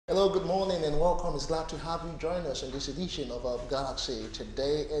Hello, good morning and welcome. It's glad to have you join us in this edition of our Galaxy.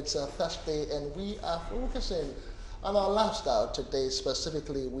 Today it's a Thursday and we are focusing on our lifestyle. Today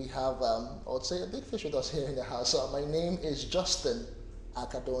specifically we have, I would say, a big fish with us here in the house. My name is Justin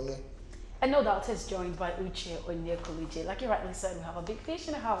Akadone. And no doubt is joined by Uche Onyekuluje. Like you rightly said, we have a big fish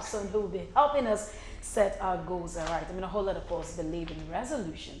in the house, so who will be helping us set our goals right. I mean, a whole lot of us believe in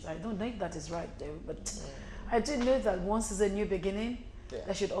resolutions. I don't think that is right though, but I do know that once is a new beginning,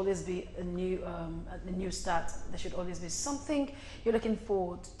 there should always be a new start. There should always be something you're looking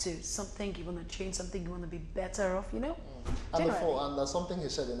forward to, something you want to change, something you want to be better of, you know? And something he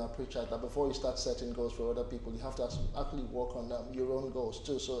said in our pre-chat that before you start setting goals for other people, you have to actually work on your own goals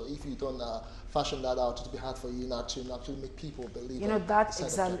too. So if you don't fashion that out, it'll be hard for you not to actually make people believe. You know, that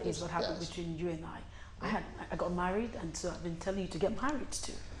exactly is what happened between you and I. I got married, and so I've been telling you to get married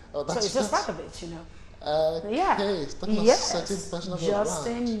too. Oh, so it's just part of it, you know. Yes.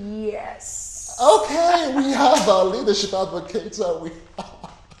 Justin, yes. Okay, we have our leadership advocate.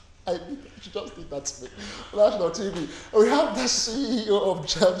 I just did that to me. National TV. We have the CEO of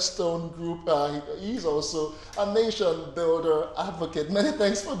Gemstone Group. He's also a nation builder advocate. Many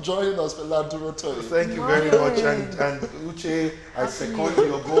thanks for joining us, Fela Durotoye. Thank you very much. And Uche, I second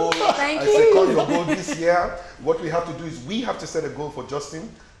your goal. Thank you. Second your goal this year. What we have to do is we have to set a goal for Justin.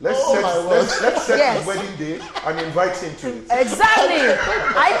 Let's set his wedding day and invite him to it. Exactly.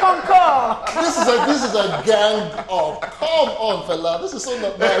 I concur. This is a gang up. Come on, Fela. This is so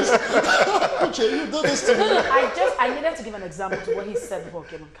not nice. Okay, you do this to me. I needed to give an example to what he said before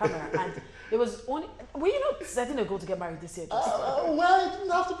he came on camera, and it was only. Were you not setting a goal to get married this year? Well, I didn't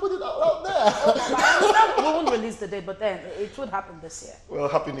have to put it out there. We won't release the date, but then it would happen this year. Well,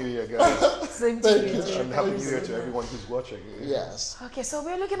 Happy New Year, guys. Same to you. And Happy New Year to everyone who's watching. Yes. Okay, so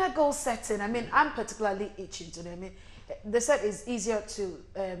we're looking at goal setting. I mean, I'm particularly itching today. I mean, they said it's easier to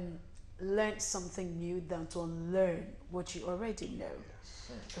learn something new than to unlearn what you already know.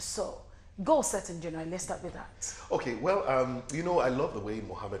 Yes. So, goal setting, generally, let's start with that. Okay, well, you know, I love the way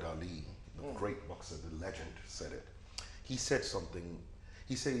Muhammad Ali, the great boxer, the legend, said it. He said something.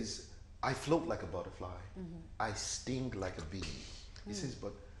 He says, I float like a butterfly. I sting like a bee. He says,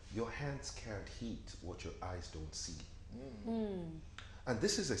 but your hands can't heat what your eyes don't see. And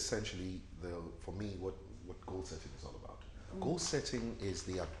this is essentially, for me, what goal setting is all about. Goal setting is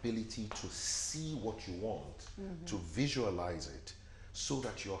the ability to see what you want, to visualize it, so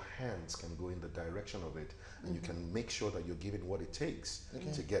that your hands can go in the direction of it, and you can make sure that you're giving what it takes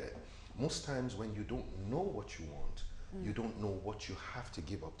to get it. Most times when you don't know what you want, you don't know what you have to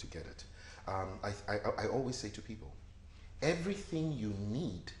give up to get it. I always say to people, everything you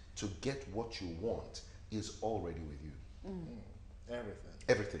need to get what you want is already with you.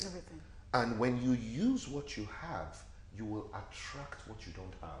 Everything. And when you use what you have, you will attract what you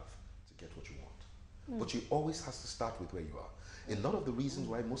don't have to get what you want. But you always have to start with where you are. A lot of the reasons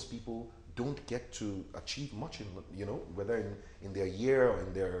why most people don't get to achieve much in, you know, whether in their year or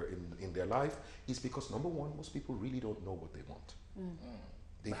in their life, is because number one, most people really don't know what they want.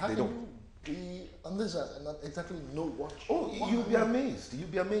 They don't. Unless I not exactly know what. You'll be amazed. You'll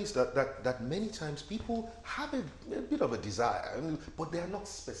be amazed that many times people have a bit of a desire, but they are not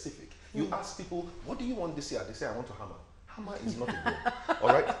specific. You ask people, what do you want this year? They say, I want to hammer. Hammer is not a goal. All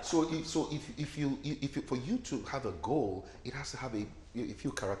right. So if for you to have a goal, it has to have a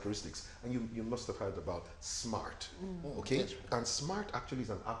few characteristics, and you must have heard about SMART. Okay. And SMART actually is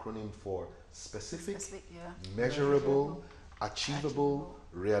an acronym for specific, measurable, achievable,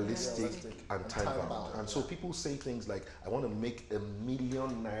 realistic, and time-bound. And so people say things like, I want to make ₦1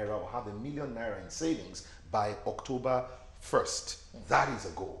 million or have ₦1 million in savings by October 1st. That is a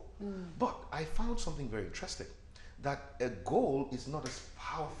goal. But I found something very interesting, that a goal is not as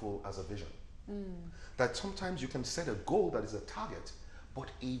powerful as a vision. That sometimes you can set a goal that is a target,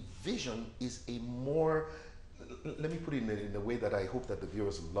 but a vision is a more, let me put it in a way that I hope that the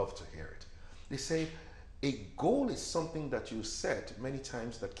viewers love to hear it. They say, a goal is something that you set many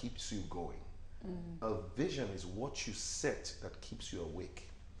times that keeps you going. A vision is what you set that keeps you awake.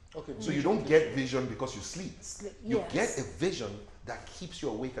 Okay. So you don't get vision because you sleep. You get a vision that keeps you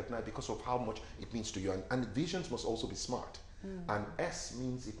awake at night because of how much it means to you. And visions must also be smart. And S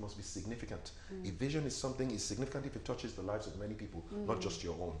means it must be significant. A vision is something is significant if it touches the lives of many people, not just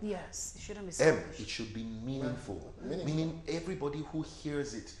your own. Yes, it shouldn't be selfish. M, it should be meaningful. Meaning everybody who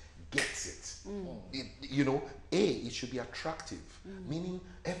hears it gets it. You know, A, it should be attractive, meaning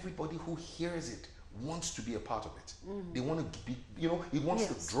everybody who hears it wants to be a part of it. They want to be, you know, it wants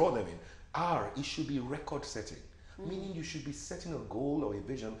to draw them in. R, it should be record setting, meaning you should be setting a goal or a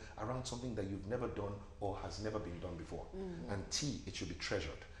vision around something that you've never done or has never been done before. And T, it should be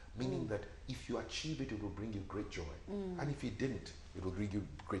treasured, meaning that if you achieve it, it will bring you great joy. And if you didn't, it will bring you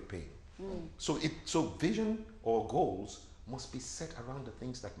great pain. So vision or goals must be set around the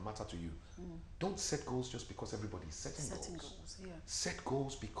things that matter to you. Don't set goals just because everybody is setting goals. Yeah. Set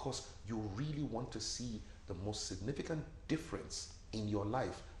goals because you really want to see the most significant difference in your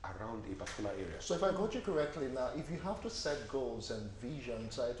life around a particular area. So if I got you correctly now, if you have to set goals and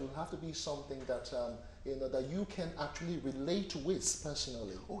visions, it will have to be something that that you can actually relate with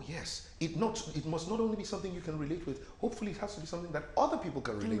personally. Oh yes, it must not only be something you can relate with. Hopefully, it has to be something that other people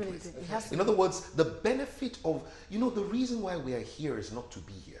can relate with. In other words, the benefit of the reason why we are here is not to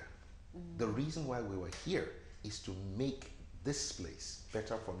be here. The reason why we were here is to make this place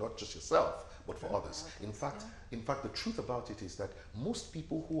better for not just yourself but for others. In fact, the truth about it is that most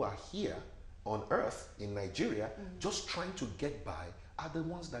people who are here on earth in Nigeria just trying to get by are the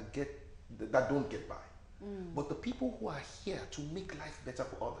ones that don't get by. But the people who are here to make life better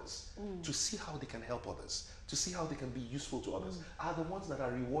for others, to see how they can help others, to see how they can be useful to others, are the ones that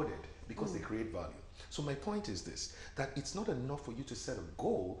are rewarded because they create value. So my point is this, that it's not enough for you to set a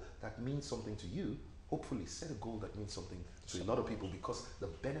goal that means something to you. Hopefully set a goal that means something to a lot of people, because the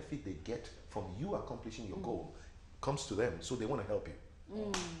benefit they get from you accomplishing your goal comes to them, so they want to help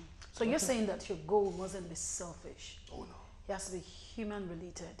you. So you're saying that your goal mustn't be selfish. Oh no. It has to be human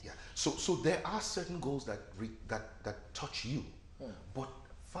related. Yeah. So there are certain goals that touch you, but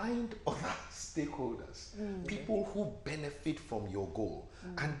find other stakeholders, people who benefit from your goal.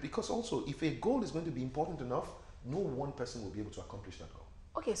 And because also, if a goal is going to be important enough, no one person will be able to accomplish that goal.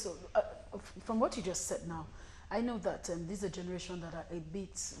 Okay, so from what you just said now, I know that this is a generation that are a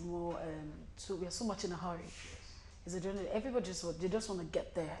bit more, we are so much in a hurry. It's a generation, everybody just want to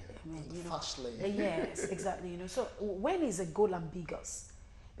get there. I mean, fast lane. Yes, exactly. So when is a goal ambiguous?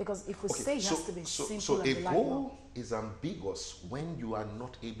 Because if we say it has to be simple so and a reliable. goal is ambiguous when you are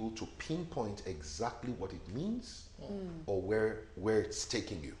not able to pinpoint exactly what it means or where it's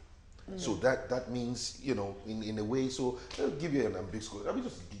taking you. So that means, in a way, so I'll give you an ambiguous goal. I will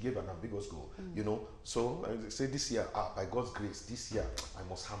just give an ambiguous goal, So I say this year, by God's grace, this year I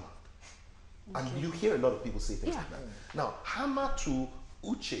must hammer. And you hear a lot of people say things like that. Now, hammer to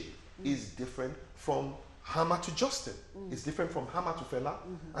Uche is different from hammer to Justin. It's different from hammer to Fela.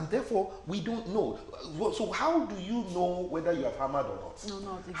 And therefore, we don't know. So how do you know whether you have hammered or not?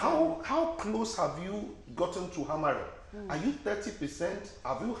 No, exactly. How close have you gotten to hammering? Are you 30%?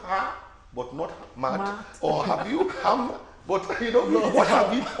 Have you hammered but not mad? Or have you hammered but what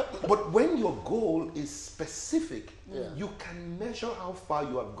have you? But when your goal is specific, you can measure how far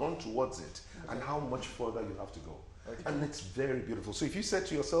you have gone towards it and how much further you have to go. And it's very beautiful. So if you said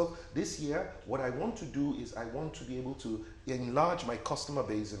to yourself, this year, what I want to do is I want to be able to enlarge my customer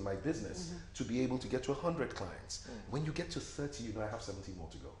base in my business to be able to get to 100 clients. When you get to 30, I have 70 more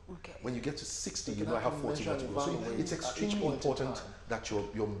to go. Okay. When you get to 60, I have 40 more to go. So it's extremely important that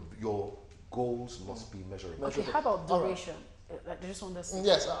your goals must be measurable. Okay, how about duration? I just want to say.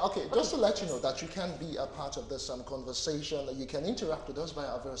 Yes, okay, just to let you know that you can be a part of this conversation. You can interact with us via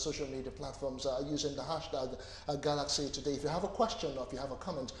our various social media platforms using the hashtag Galaxy Today. If you have a question or if you have a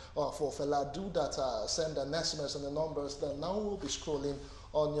comment for Fela, do that, send an SMS and the numbers that now will be scrolling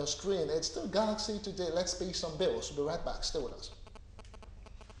on your screen. It's still Galaxy Today. Let's pay some bills. We'll be right back. Stay with us.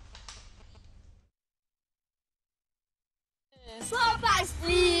 So fast,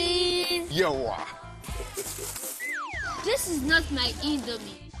 please. Yo. This is not my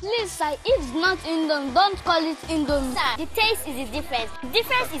Indomie. Please, sir, it's not Indomie. Don't call it Indomie. Sir, the taste is the difference. The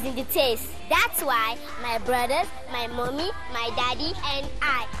difference is in the taste. That's why my brothers, my mommy, my daddy, and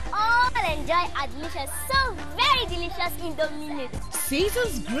I all enjoy Admission's so very delicious Indomie noodles.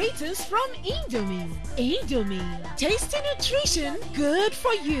 Season's greatest from Indomie. Indomie. Tasty nutrition, good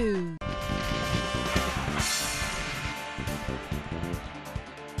for you.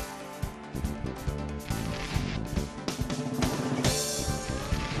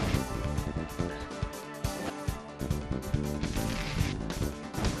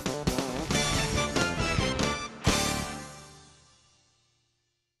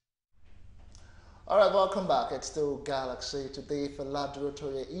 All right, welcome back. It's still Galaxy Today. Fela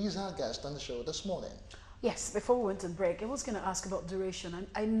Durotoye is our guest on the show this morning. Yes, before we went on break, I was going to ask about duration. And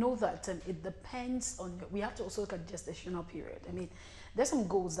I know that it depends on, we have to also look at gestational period. I mean, there's some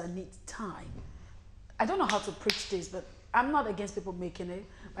goals that need time. I don't know how to preach this, but I'm not against people making it.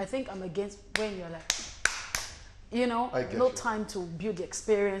 I think I'm against when you're like, no time to build the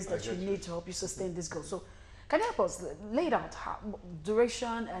experience that you need to help you sustain this goal. So can you help us lay it out,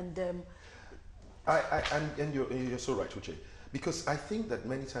 duration and... And you're so right, Uche, because I think that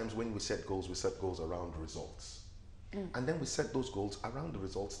many times when we set goals around results. And then we set those goals around the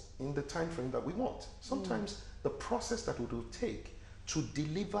results in the time frame that we want. Sometimes the process that it will take to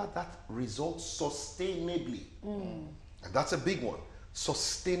deliver that result sustainably, and that's a big one,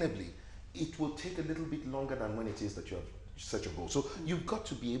 sustainably, it will take a little bit longer than when it is that you have set your goal. So you've got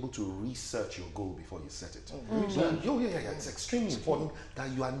to be able to research your goal before you set it. It's extremely important that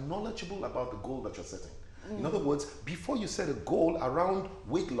you are knowledgeable about the goal that you're setting. In other words, before you set a goal around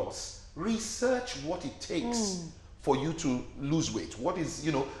weight loss, research what it takes for you to lose weight. What is,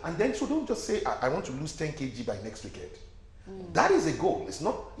 and then so don't just say, I want to lose 10 kg by next weekend. That is a goal.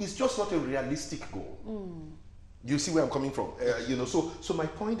 It's just not a realistic goal. You see where I'm coming from? So my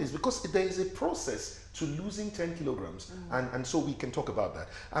point is, because there is a process to losing 10 kilograms, and so we can talk about that.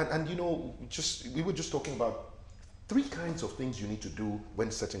 And we were just talking about 3 kinds of things you need to do when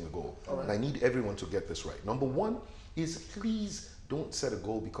setting a goal. Right. And I need everyone to get this right. Number 1 is, please don't set a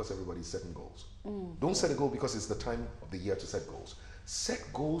goal because everybody's setting goals. Don't set a goal because it's the time of the year to set goals. Set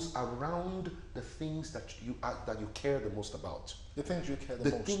goals around the things that you care the most about. The things you care the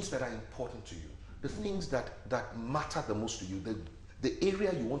most. The things that are important to you. The things that matter the most to you. The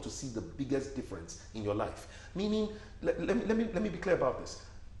area you want to see the biggest difference in your life. Meaning, let me be clear about this.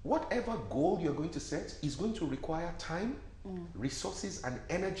 Whatever goal you're going to set is going to require time, resources, and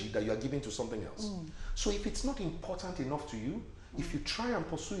energy that you are giving to something else. So if it's not important enough to you, if you try and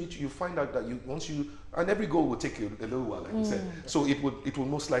pursue it, you find out that and every goal will take you a little while, like you said. So it will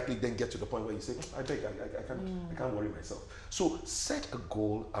most likely then get to the point where you say, I can't worry myself. So set a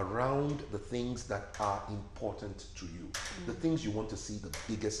goal around the things that are important to you, the things you want to see the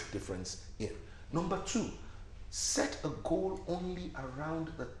biggest difference in. Number 2, set a goal only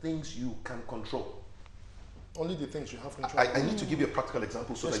around the things you can control. Only the things you have control. I need to give you a practical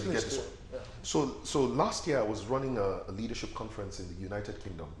example so that you get this one. Yeah. So last year I was running a leadership conference in the United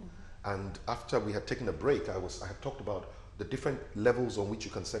Kingdom, and after we had taken a break, I had talked about the different levels on which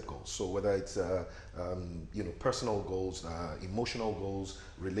you can set goals. So whether it's personal goals, emotional goals,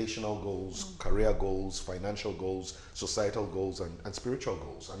 relational goals, career goals, financial goals, societal goals, and spiritual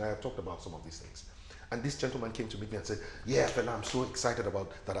goals. And I have talked about some of these things. And this gentleman came to meet me and said, yeah, Fela, I'm so excited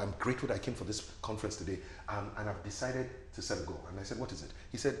about that. I'm grateful that I came for this conference today. And I've decided to set a goal. And I said, what is it?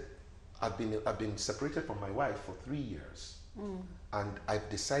 He said, I've been separated from my wife for 3 years. And I've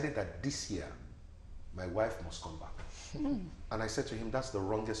decided that this year, my wife must come back. And I said to him, that's the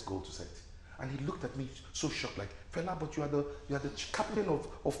wrongest goal to set. And he looked at me so shocked, like, Fela, but you are the captain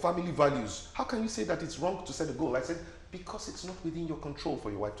of family values. How can you say that it's wrong to set a goal? I said, because it's not within your control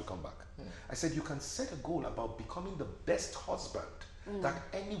for your wife to come back. I said, you can set a goal about becoming the best husband that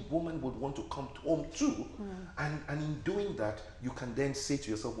any woman would want to come home to. And in doing that, you can then say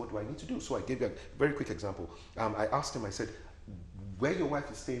to yourself, what do I need to do? So I gave you a very quick example. I asked him, I said, where your wife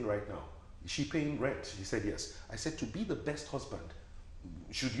is staying right now, is she paying rent? He said, yes. I said, to be the best husband,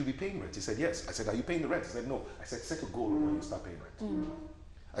 should you be paying rent? He said, yes. I said, are you paying the rent? He said, no. I said, set a goal when you start paying rent.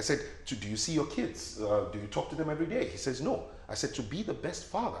 I said, do you see your kids? Do you talk to them every day? He says, no. I said, to be the best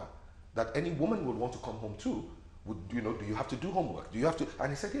father that any woman would want to come home to, do you have to do homework? Do you have to? And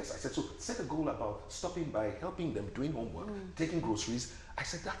he said, yes. I said, so set a goal about stopping by, helping them, doing homework, taking groceries. I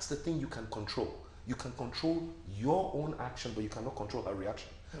said, that's the thing you can control. You can control your own action, but you cannot control her reaction.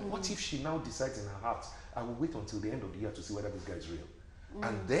 What if she now decides in her heart, I will wait until the end of the year to see whether this guy is real?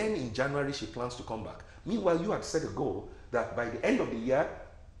 And then in January, she plans to come back. Meanwhile, you had set a goal that by the end of the year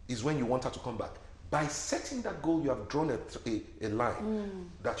is when you want her to come back. By setting that goal, you have drawn a line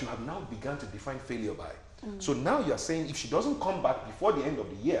that you have now begun to define failure by. So now you are saying if she doesn't come back before the end of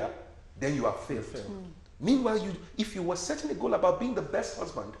the year, then you have failed. Meanwhile, if you were setting a goal about being the best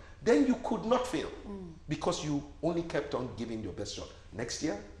husband, then you could not fail because you only kept on giving your best shot. Next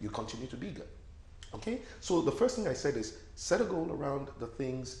year, you continue to be good. Okay? So the first thing I said is set a goal around the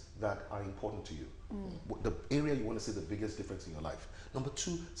things that are important to you. The area you want to see the biggest difference in your life. Number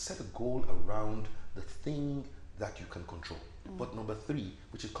 2, set a goal around the thing that you can control. But number 3,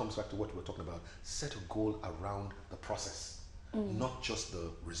 which it comes back to what we were talking about, set a goal around the process, not just the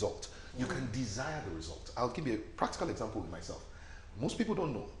result. You can desire the result. I'll give you a practical example with myself. Most people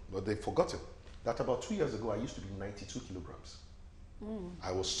don't know, but they've forgotten that about 2 years ago, I used to be 92 kilograms.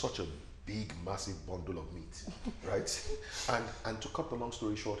 I was such a big, massive bundle of meat, right? And to cut the long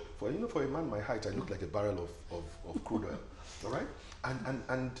story short, for a man my height, I looked like a barrel of crude oil, all right?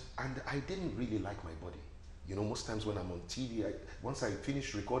 And I didn't really like my body. Most times when I'm on TV, once I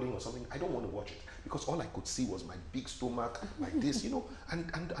finish recording or something, I don't want to watch it because all I could see was my big stomach, like this, and all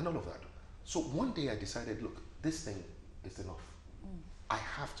of that. So one day I decided, look, this thing is enough. I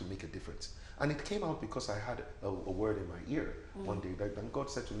have to make a difference. And it came out because I had a word in my ear one day. And God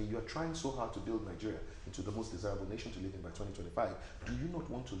said to me, you are trying so hard to build Nigeria into the most desirable nation to live in by 2025. Do you not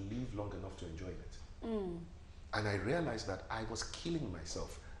want to live long enough to enjoy it? And I realized that I was killing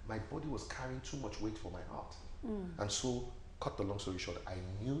myself. My body was carrying too much weight for my heart. And so, cut the long story short, I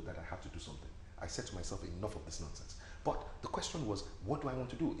knew that I had to do something. I said to myself, enough of this nonsense. But the question was, what do I want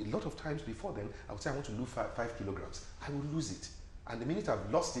to do? A lot of times before then, I would say I want to lose 5 kilograms. I will lose it. And the minute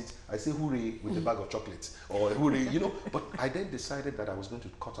I've lost it, I say hooray with a bag of chocolates or hooray, you know. But I then decided that I was going to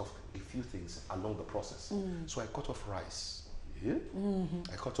cut off a few things along the process. So I cut off rice. Yeah?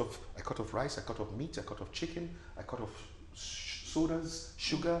 I cut off rice, I cut off meat, I cut off chicken, I cut off sodas,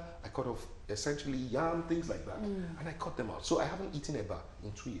 sugar, I cut off essentially yam, things like that. And I cut them out. So I haven't eaten eba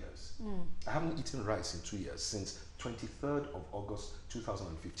in 2 years. I haven't eaten rice in 2 years, since 23rd of August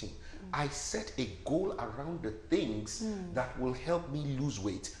 2015. I set a goal around the things that will help me lose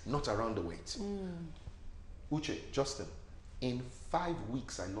weight, not around the weight. Uche, Justin, in 5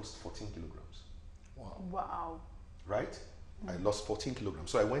 weeks I lost 14 kilograms. Wow. Right? I lost 14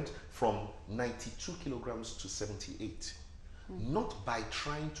 kilograms. So I went from 92 kilograms to 78. Not by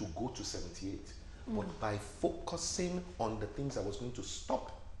trying to go to 78, but by focusing on the things I was going to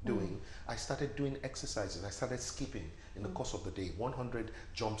stop doing. I started doing exercises. I started skipping in the course of the day, 100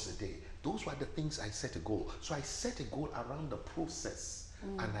 jumps a day. Those were the things I set a goal. So I set a goal around the process,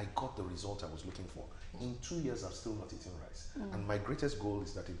 and I got the result I was looking for. In 2 years, I've still not eaten rice. And my greatest goal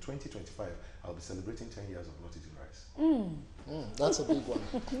is that in 2025, I'll be celebrating 10 years of not eating rice. That's a big one.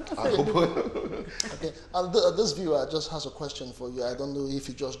 I hope. Okay, and this viewer just has a question for you. I don't know if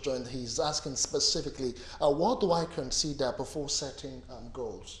you just joined. He's asking specifically, what do I consider before setting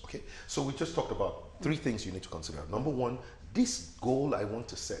goals? Okay, so we just talked about 3 things you need to consider. Number 1, this goal I want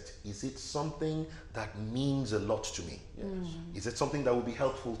to set, is it something that means a lot to me? Yes. Is it something that will be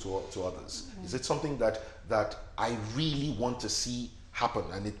helpful to others? Is it something that I really want to see happen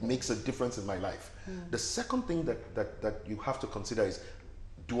and it makes a difference in my life? The second thing that you have to consider is,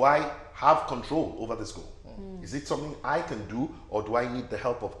 do I have control over this goal? Is it something I can do, or do I need the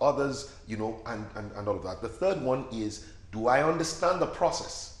help of others, you know, and all of that? The third one is, do I understand the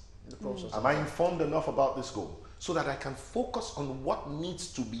process? Am I informed enough about this goal so that I can focus on what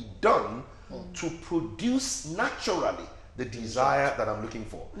needs to be done to produce naturally the desire that I'm looking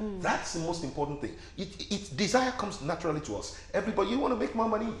for? That's the most important thing. Desire comes naturally to us. Everybody, you want to make more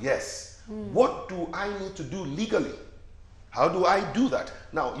money? Yes. What do I need to do legally? How do I do that?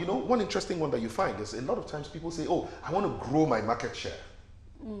 Now, you know, one interesting one that you find is a lot of times people say, oh, I want to grow my market share.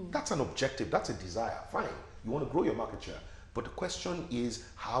 That's an objective. That's a desire. Fine. You want to grow your market share. But the question is,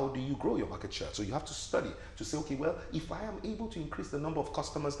 how do you grow your market share? So you have to study to say, okay, well, if I am able to increase the number of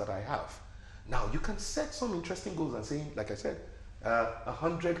customers that I have, now you can set some interesting goals and say, like I said,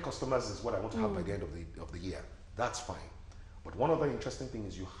 100 customers is what I want to have by the end of the year. That's fine. But one other interesting thing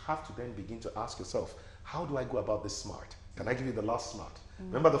is you have to then begin to ask yourself, how do I go about this SMART? Can I give you the last SMART?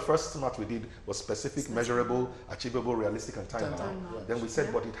 Remember the first SMART we did was specific, measurable, achievable, realistic, and time-bound. Then we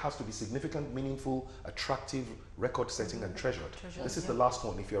said, but it has to be significant, meaningful, attractive, record-setting, and treasured. This is the last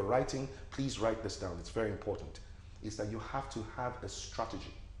one. If you're writing, please write this down. It's very important. Is that you have to have a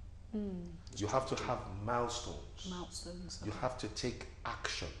strategy. You have to have milestones. You have to take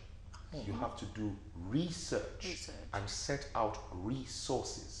action. You have to do research and set out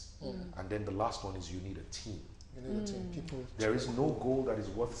resources. And then the last one is you need a team. You need a team. People. There is no goal that is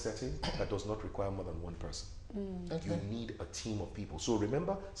worth setting that does not require more than one person. You need a team of people. So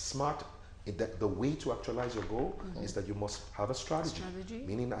remember, SMART, the way to actualize your goal is that you must have a strategy.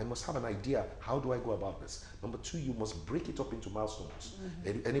 Meaning I must have an idea, how do I go about this? Number 2, you must break it up into milestones.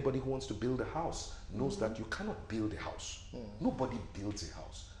 Anybody who wants to build a house knows that you cannot build a house. Nobody builds a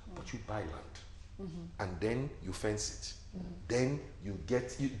house, but you buy land. And then you fence it. Then you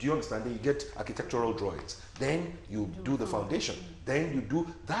get, do you understand? Then you get architectural drawings. Then you do the foundation. Then you do,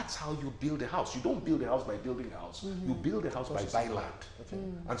 that's how you build a house. You don't build a house by building a house. You build a house by buying land.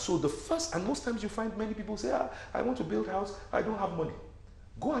 And so the first, and most times you find many people say, I want to build a house, I don't have money.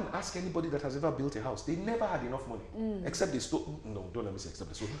 Go and ask anybody that has ever built a house. They never had enough money. Except they stole, no, don't let me say except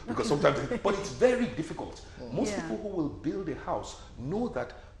they stole, because sometimes, but it's very difficult. Most people who will build a house know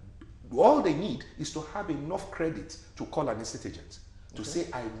that all they need is to have enough credit to call an estate agent to say,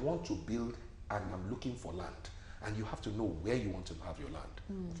 I want to build and I'm looking for land. And you have to know where you want to have your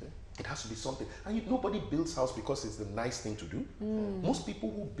land. It has to be something. And nobody builds house because it's the nice thing to do. Most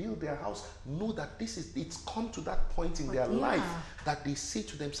people who build their house know that it's come to that point in their life that they say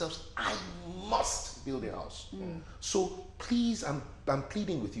to themselves, I must build a house. So please, I'm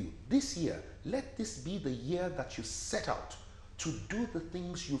pleading with you, this year, let this be the year that you set out to do the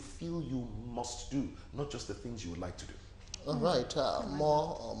things you feel you must do, not just the things you would like to do. All right,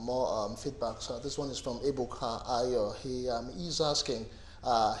 more feedback. So this one is from Ebuka Ayo. He's asking,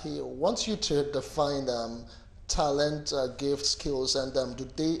 he wants you to define talent, gifts, skills, and do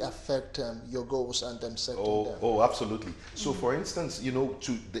they affect your goals and setting them? Oh, absolutely. So, for instance,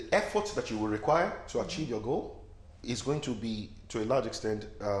 to the effort that you will require to achieve your goal is going to be, to a large extent,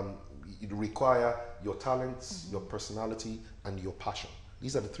 it require your talents, your personality, and your passion.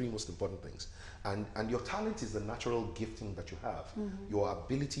 These are the three most important things. And your talent is the natural gifting that you have, your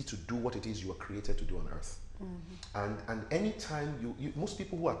ability to do what it is you are created to do on earth. And anytime most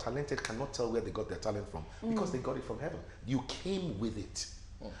people who are talented cannot tell where they got their talent from because they got it from heaven. You came with it.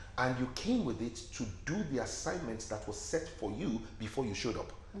 And you came with it to do the assignments that was set for you before you showed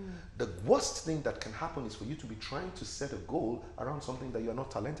up. The worst thing that can happen is for you to be trying to set a goal around something that you are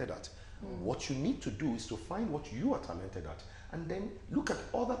not talented at. What you need to do is to find what you are talented at, and then look at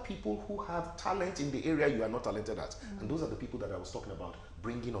other people who have talent in the area you are not talented at. And those are the people that I was talking about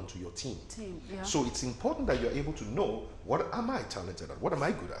bringing onto your team. Yeah. So it's important that you're able to know, what am I talented at? What am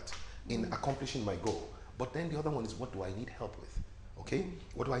I good at in accomplishing my goal? But then the other one is, what do I need help with? Okay?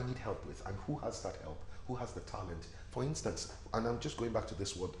 What do I need help with? And who has that help? Who has the talent? For instance, and I'm just going back to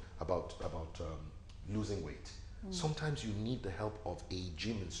this word about losing weight. Sometimes you need the help of a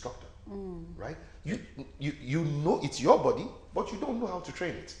gym instructor, right? You know it's your body, but you don't know how to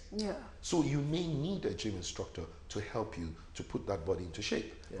train it. Yeah. So you may need a gym instructor to help you to put that body into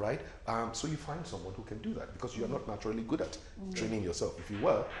shape, right? So you find someone who can do that, because you are not naturally good at training yourself. If you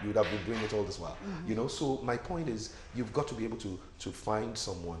were, you would have been doing it all this while. So my point is, you've got to be able to find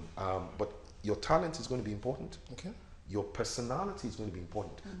someone, but your talent is going to be important. Okay. Your personality is going to be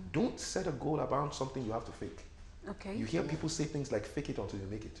important. Don't set a goal around something you have to fake. Okay. You hear people say things like, fake it until you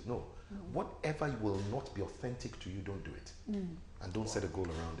make it. No. Whatever will not be authentic to you, don't do it. And don't set a goal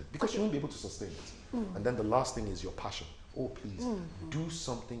around it, because you won't be able to sustain it. And then the last thing is your passion. Oh, please, do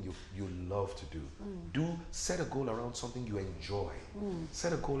something you love to do. Set a goal around something you enjoy.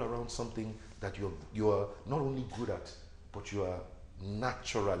 Set a goal around something that you're not only good at, but you are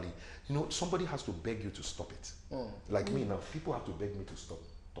naturally. Somebody has to beg you to stop it. Like me now, people have to beg me to stop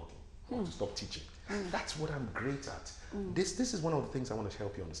talking, or to stop teaching. That's what I'm great at. This is one of the things I want to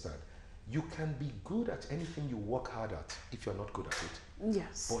help you understand. You can be good at anything you work hard at if you're not good at it.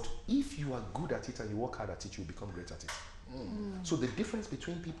 Yes. But if you are good at it and you work hard at it, you become great at it. So the difference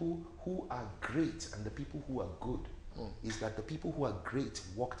between people who are great and the people who are good is that the people who are great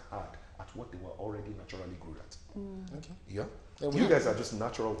worked hard at what they were already naturally good at. Okay. Yeah? You guys are just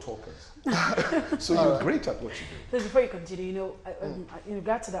natural talkers. So you're great at what you do. So before you continue, in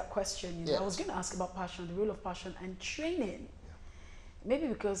regard to that question, Yes. I was going to ask about passion, the role of passion and training. Maybe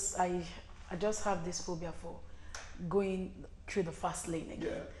because I just have this phobia for going through the fast lane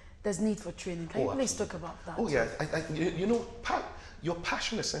again. Yeah. There's need for training. Can you please talk about that? Oh yeah, your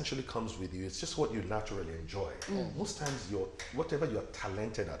passion essentially comes with you. It's just what you naturally enjoy. Most times, whatever you're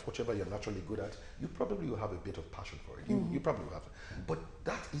talented at, whatever you're naturally good at, you probably will have a bit of passion for it. You probably will have it. But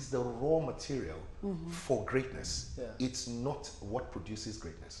that is the raw material for greatness. Yeah. It's not what produces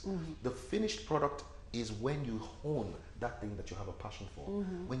greatness. The finished product is when you hone that thing that you have a passion for.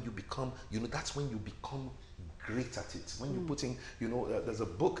 When you become, that's when you become great at it. When you're putting, there's a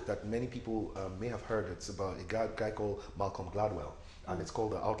book that many people may have heard. It's about a guy called Malcolm Gladwell, and it's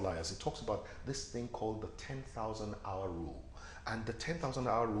called The Outliers. It talks about this thing called the 10,000 hour rule. And the 10,000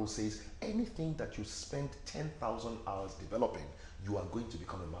 hour rule says anything that you spend 10,000 hours developing, you are going to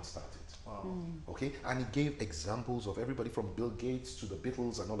become a master at it. Wow. Okay, and he gave examples of everybody from Bill Gates to the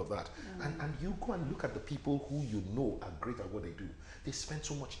Beatles and all of that. And you go and look at the people who you know are great at what they do. They spend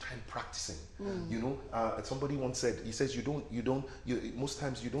so much time practicing. Somebody once said, he says, most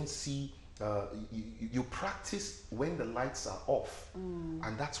times you don't see. You practice when the lights are off,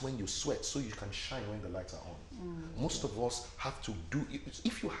 and that's when you sweat, so you can shine when the lights are on. Most of us have to do.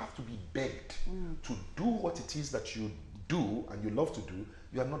 If you have to be begged to do what it is that you do and you love to do,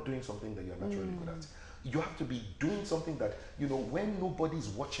 you are not doing something that you are naturally good at. You have to be doing something that, when nobody is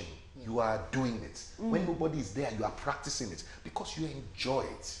watching, you are doing it. When nobody is there, you are practicing it because you enjoy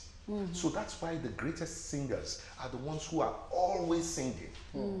it. So that's why the greatest singers are the ones who are always singing.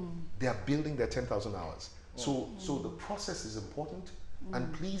 They are building their 10,000 hours. So the process is important.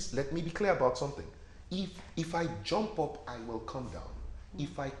 And please let me be clear about something. If I jump up, I will come down.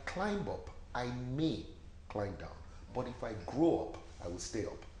 If I climb up, I may climb down. But if I grow up, I will stay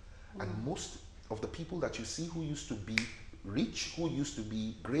up. And most of the people that you see who used to be rich, who used to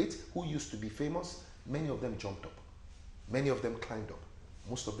be great, who used to be famous, many of them jumped up. Many of them climbed up.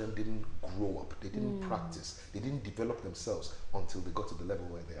 most of them didn't grow up, they didn't practice, they didn't develop themselves until they got to the level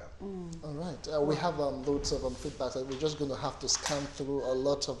where they are. All right. We have loads of feedback. We're just going to have to scan through a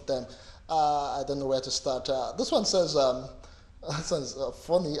lot of them. I don't know where to start. This one says, this one's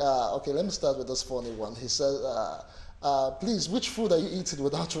funny. Okay, let me start with this funny one. He says, please, which food are you eating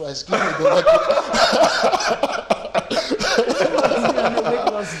without rice? Give me the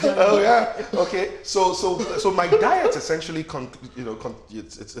Oh yeah. Okay. So my diet essentially,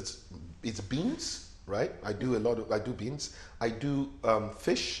 it's beans, right? I do beans. I do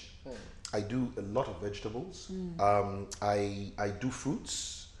fish. I do a lot of vegetables. I do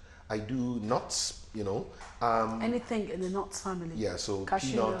fruits. I do nuts. Anything in the nuts family. Yeah, so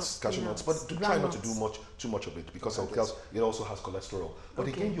cashew nuts, but try not to do too much of it because it also has cholesterol. But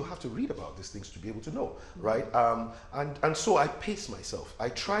again, you have to read about these things to be able to know, right? And so I pace myself. I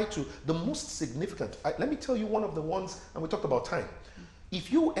try to, the most significant, let me tell you one of the ones, and we talked about time. If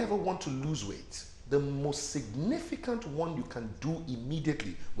you ever want to lose weight, the most significant one you can do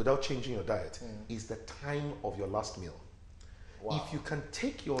immediately without changing your diet is the time of your last meal. Wow. If you can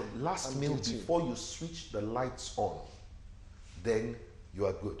take your last meal before you switch the lights on, then you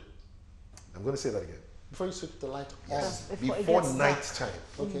are good. I'm going to say that again. Before you switch the light on? Yes, before night time.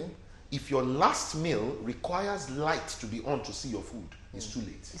 Okay. If your last meal requires light to be on to see your food, it's too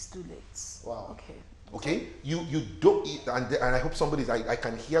late. It's too late. Wow. Okay, you don't eat, and I hope I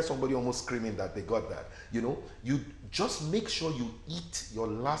can hear somebody almost screaming that they got that. You just make sure you eat your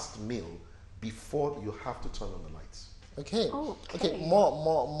last meal before you have to turn on the lights. Okay.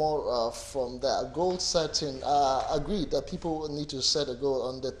 More from that. Goal setting. Agreed that people need to set a goal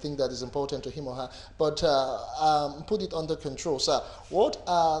on the thing that is important to him or her, but put it under control. So, what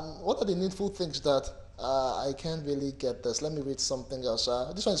are the needful things that I can't really get this? Let me read something else.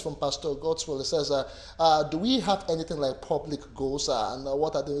 This one is from Pastor Godswell. It says, do we have anything like public goals, and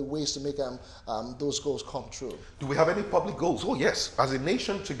what are the ways to make those goals come true? Do we have any public goals? Oh yes. As a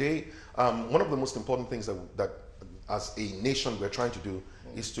nation today, one of the most important things that as a nation we're trying to do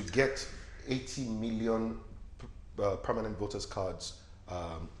is to get 80 million permanent voters cards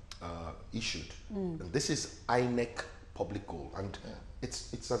issued. And this is INEC public goal, and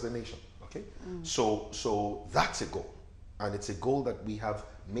it's as a nation. Okay, so that's a goal, and it's a goal that we have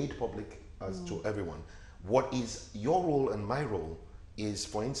made public as to everyone. What is your role and my role is,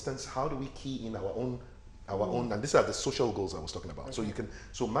 for instance, how do we key in our own, and these are the social goals I was talking about. Okay.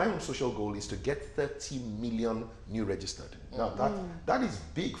 So my own social goal is to get 30 million new registered. Now that is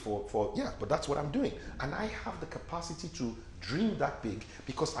big for but that's what I'm doing, and I have the capacity to dream that big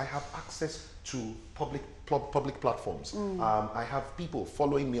because I have access to public platforms. I have people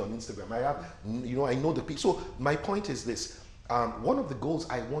following me on Instagram. I have, I know the people. So my point is this: one of the goals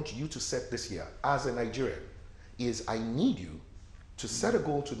I want you to set this year as a Nigerian is I need you to set a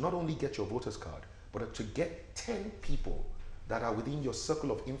goal to not only get your voters card, but to get 10 people that are within your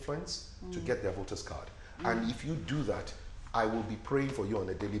circle of influence to get their voters card. And if you do that, I will be praying for you on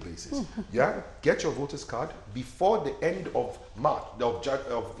a daily basis. Yeah, get your voters card before the end of March, of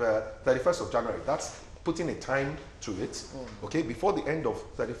 31st of January. That's putting a time to it. Okay, before the end of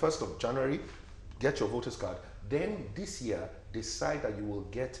 31st of January, get your voters card. Then this year, decide that you will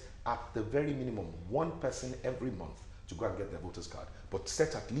get at the very minimum one person every month to go and get their voters card. But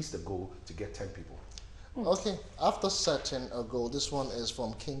set at least a goal to get 10 people. Okay, after setting a goal, this one is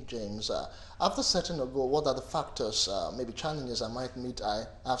from King James. After setting a goal, what are the factors, maybe challenges I might meet?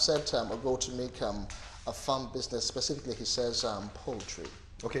 I've set a goal to make a farm business. Specifically, he says poultry.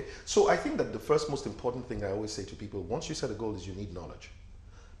 Okay, so I think that the first most important thing I always say to people, once you set a goal, is you need knowledge.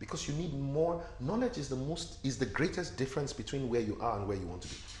 Because you need more. Knowledge is the greatest difference between where you are and where you want to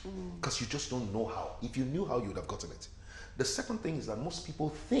be. Because you just don't know how. If you knew how, you would have gotten it. The second thing is that most people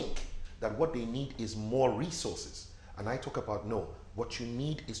think that what they need is more resources. And I talk about, no, what you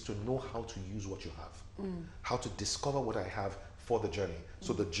need is to know how to use what you have, how to discover what I have for the journey.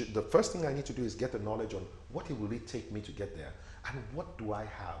 So the first thing I need to do is get the knowledge on what it will take me to get there, and what do I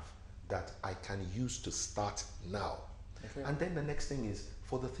have that I can use to start now. Okay. And then the next thing is,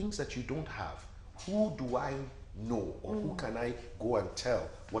 for the things that you don't have, who do I know, or who can I go and tell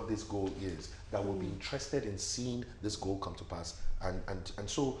what this goal is that will be interested in seeing this goal come to pass? And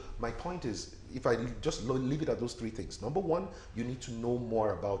so my point is, if I just leave it at those three things. Number one, you need to know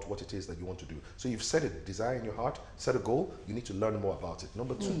more about what it is that you want to do. So you've set a desire in your heart, set a goal, you need to learn more about it.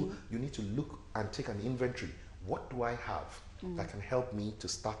 Number two, you need to look and take an inventory. What do I have that can help me to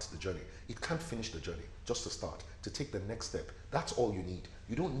start the journey? It can't finish the journey, just to start, to take the next step. That's all you need.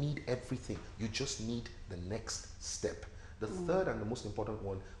 You don't need everything. You just need the next step. The third and the most important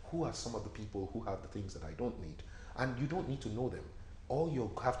one, who are some of the people who have the things that I don't need? And you don't need to know them. all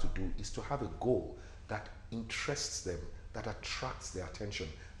you have to do is to have a goal that interests them, that attracts their attention,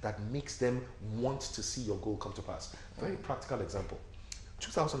 that makes them want to see your goal come to pass. Very practical example.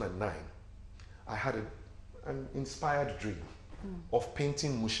 2009, I had an inspired dream of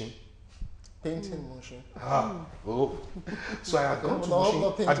painting Mushin. Painting Mushin. So I had gone to No, Mushin.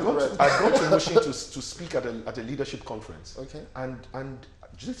 not painting I'd gone to Mushin to speak at a leadership conference. Okay. And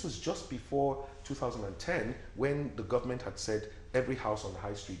this was just before 2010, when the government had said every house on the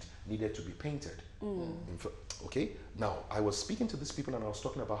high street needed to be painted. Okay. Now I was speaking to these people and I was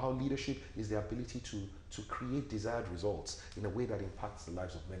talking about how leadership is the ability to create desired results in a way that impacts the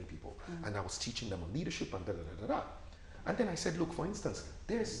lives of many people. And I was teaching them on leadership and da da da da da. And then I said, look, for instance,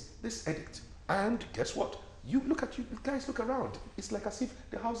 there's this edict. And guess what? You guys look around. It's like as if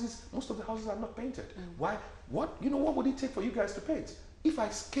most of the houses are not painted. Why? What would it take for you guys to paint? If I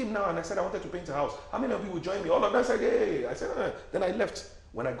came now and I said I wanted to paint a house, how many of you would join me? All of them said, hey. I said, Then I left.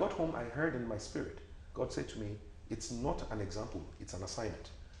 When I got home, I heard in my spirit, God said to me, it's not an example, it's an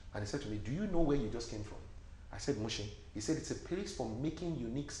assignment. And he said to me, do you know where you just came from? I said, Mushin. He said, it's a place for making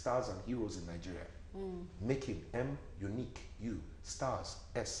unique stars and heroes in Nigeria. Making, M, unique, U, stars,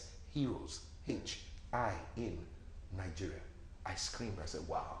 S, heroes, H, I, in Nigeria. I screamed. I said,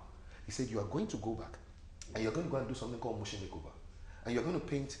 wow. He said, you are going to go back and you're going to go and do something called Mushin Makeover. And you're going to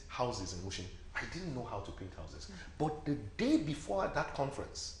paint houses in Mushin. I didn't know how to paint houses. But the day before that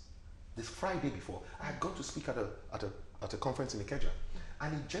conference, this Friday before, I had gone to speak at a conference in Ikeja.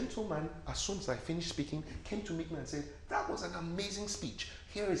 And a gentleman, as soon as I finished speaking, came to meet me and said, that was an amazing speech.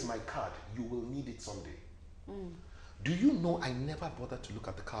 Here is my card. You will need it someday. Do you know I never bothered to look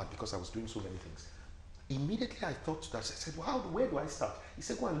at the card because I was doing so many things? Immediately I thought that, I said, well, where do I start? He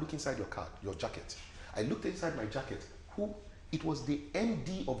said, go and look inside your card, your jacket. I looked inside my jacket. It was the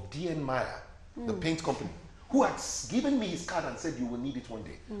MD of DN Meyer, the paint company, who had given me his card and said, you will need it one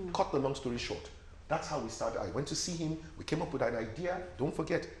day. Cut the long story short. That's how we started. I went to see him. We came up with an idea. Don't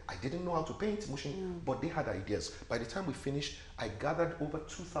forget, I didn't know how to paint Mushin, but they had ideas. By the time we finished, I gathered over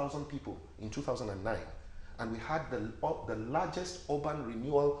 2,000 people in 2009. And we had the largest urban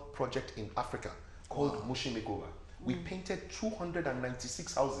renewal project in Africa called Mushin Makeover. We painted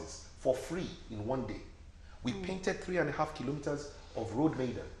 296 houses for free in one day. We painted 3.5 kilometers of road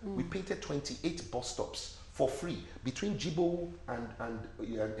maiden. We painted 28 bus stops for free. Between Jibo and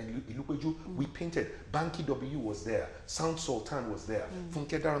Ilupeju, we painted. Banky W was there. Sound Sultan was there.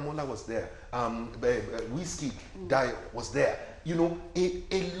 Funke Daramola was there. Whiskey Dai was there. You know,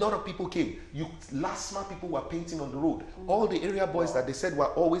 a lot of people came. Lasma people were painting on the road. All the area boys that they said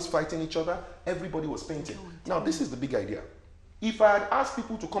were always fighting each other, everybody was painting. Now, this is the big idea. If I had asked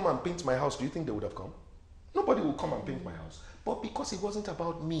people to come and paint my house, do you think they would have come? Nobody will come and paint my house. But because it wasn't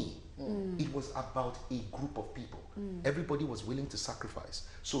about me, it was about a group of people. Everybody was willing to sacrifice.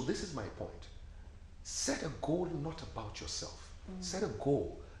 So this is my point. Set a goal not about yourself. Set a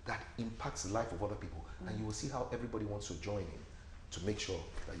goal that impacts the life of other people. And you will see how everybody wants to join in to make sure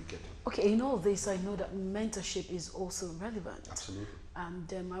that you get it. Okay, in all this, I know that mentorship is also relevant. Absolutely.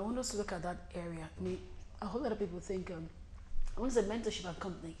 And I want us to look at that area. I mean, a whole lot of people think, what is a mentorship at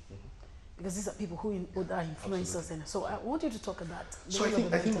company? Because these are people who are influencers. And so I want you to talk about that. So I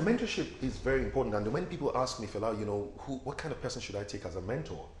think mentorship is very important. And when people ask me, Fela, you know, what kind of person should I take as a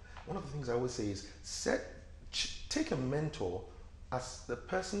mentor? One of the things I always say is take a mentor as the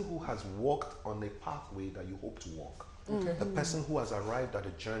person who has walked on a pathway that you hope to walk. Okay. The person who has arrived at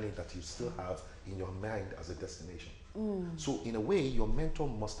a journey that you still have in your mind as a destination. So in a way, your mentor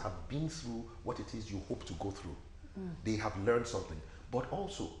must have been through what it is you hope to go through. They have learned something. But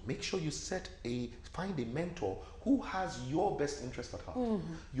also, make sure you find a mentor who has your best interest at heart.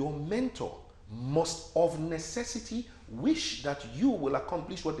 Your mentor must of necessity wish that you will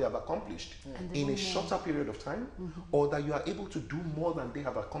accomplish what they have accomplished in a shorter period of time, or that you are able to do more than they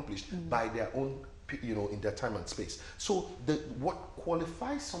have accomplished by their own, in their time and space. So what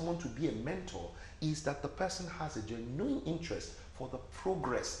qualifies someone to be a mentor is that the person has a genuine interest for the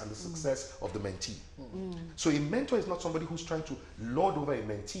progress and the success of the mentee. So a mentor is not somebody who's trying to lord over a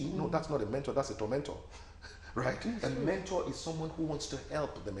mentee. No, that's not a mentor, that's a tormentor. Right? A mentor is someone who wants to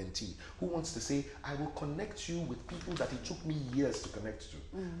help the mentee, who wants to say, I will connect you with people that it took me years to connect to.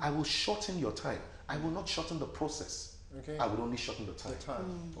 I will shorten your time. I will not shorten the process. Okay. I would only shorten the time.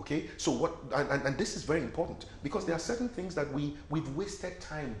 Okay? So and this is very important, because there are certain things that we've wasted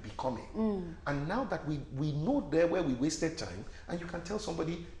time becoming. And now that we know there where we wasted time, and you can tell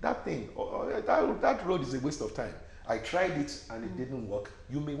somebody that thing, no, that road is a waste of time. I tried it and it didn't work.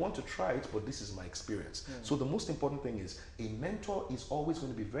 You may want to try it, but this is my experience. So the most important thing is a mentor is always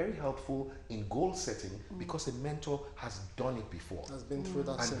going to be very helpful in goal setting because a mentor has done it before. Has been through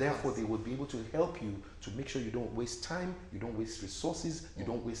that. And therefore they will be able to help you to make sure you don't waste time, you don't waste resources, you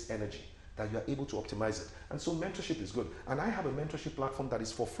don't waste energy, that you are able to optimize it. And so mentorship is good. And I have a mentorship platform that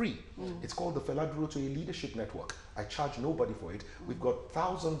is for free. It's called the Fela Durotoye Leadership Network. I charge nobody for it. We've got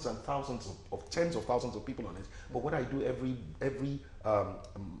thousands and thousands of tens of thousands of people on it. But what I do every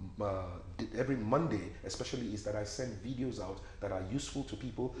Monday especially is that I send videos out that are useful to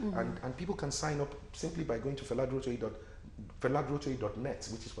people, and people can sign up simply by going to feladurotoye.net,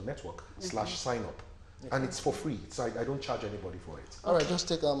 which is for network, /sign up. And it's for free, so I don't charge anybody for it. All right, just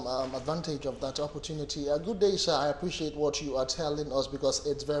take advantage of that opportunity. Good day, sir. I appreciate what you are telling us because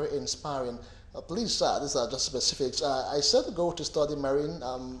it's very inspiring. Please, sir, these are just specifics. I set a goal to study marine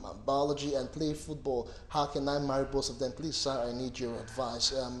biology and play football. How can I marry both of them? Please, sir, I need your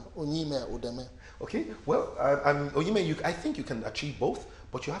advice. Onyime Udeme. Okay, well, Onyime, I think you can achieve both,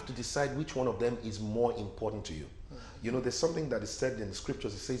 but you have to decide which one of them is more important to you. You know, there's something that is said in the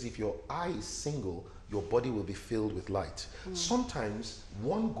scriptures. It says, if your eye is single, your body will be filled with light. Sometimes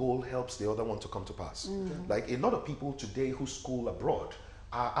one goal helps the other one to come to pass. Like a lot of people today who school abroad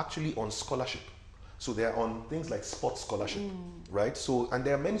are actually on scholarship. So they're on things like sports scholarship, right? So, and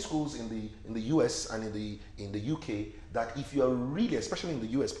there are many schools in the US and in the UK that if you are really, especially in the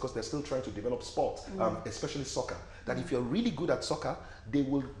US, because they're still trying to develop sport, especially soccer, that if you're really good at soccer, they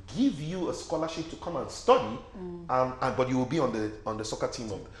will give you a scholarship to come and study, but you will be on the soccer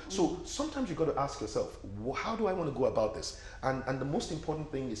team. So sometimes you got to ask yourself, how do I want to go about this? And the most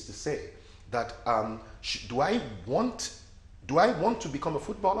important thing is to say that do I want to become a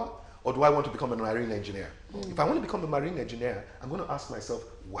footballer, or do I want to become a marine engineer? If I want to become a marine engineer, I'm going to ask myself,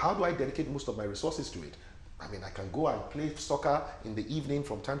 how do I dedicate most of my resources to it? I mean, I can go and play soccer in the evening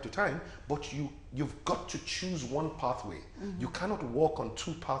from time to time, but you've got to choose one pathway. You cannot walk on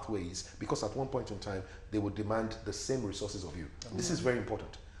two pathways because at one point in time, they will demand the same resources of you. This is very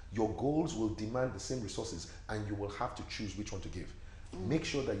important. Your goals will demand the same resources, and you will have to choose which one to give. Make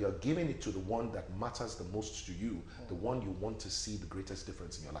sure that you're giving it to the one that matters the most to you, the one you want to see the greatest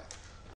difference in your life.